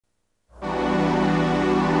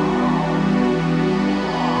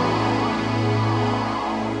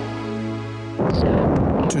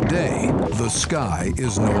The sky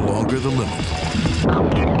is no longer the limit.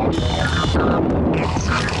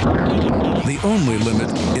 The only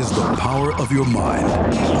limit is the power of your mind,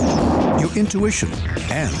 your intuition,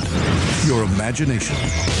 and your imagination.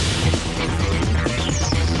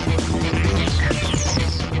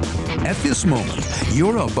 At this moment,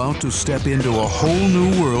 you're about to step into a whole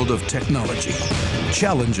new world of technology.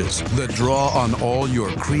 Challenges that draw on all your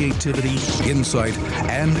creativity, insight,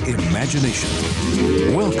 and imagination.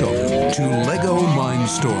 Welcome to Lego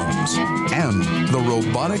Mindstorms and the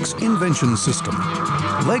Robotics Invention System.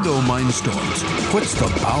 Lego Mindstorms puts the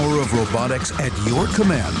power of robotics at your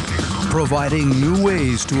command, providing new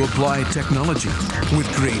ways to apply technology with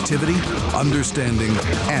creativity, understanding,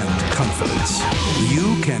 and confidence.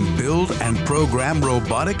 You can build and program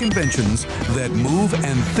robotic inventions that move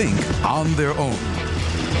and think on their own.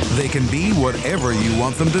 They can be whatever you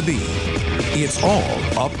want them to be. It's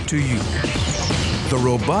all up to you. The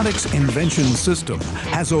Robotics Invention System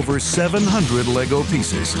has over 700 Lego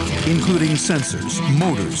pieces, including sensors,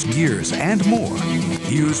 motors, gears, and more.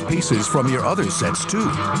 Use pieces from your other sets too.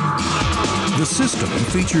 The system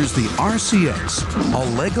features the RCX,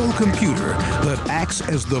 a Lego computer that acts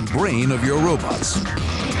as the brain of your robots.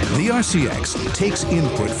 The RCX takes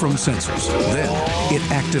input from sensors. Then it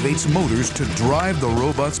activates motors to drive the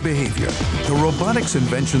robot's behavior. The Robotics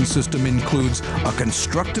Invention System includes a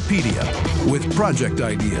Constructopedia with project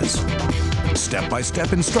ideas,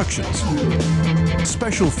 step-by-step instructions,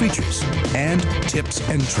 special features, and tips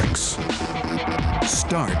and tricks.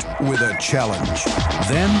 Start with a challenge.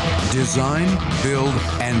 Then design, build,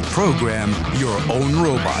 and program your own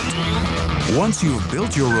robot. Once you've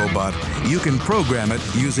built your robot, you can program it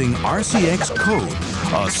using RCX code,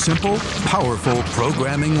 a simple, powerful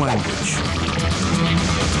programming language.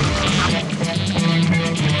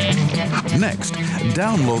 Next,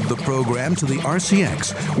 download the program to the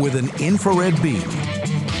RCX with an infrared beam.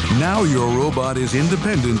 Now your robot is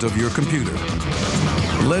independent of your computer.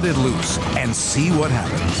 Let it loose and see what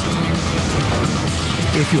happens.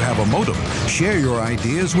 If you have a modem, share your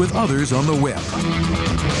ideas with others on the web.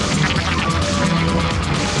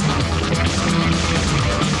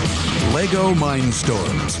 Lego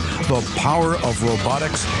Mindstorms, the power of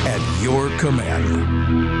robotics at your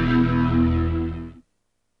command.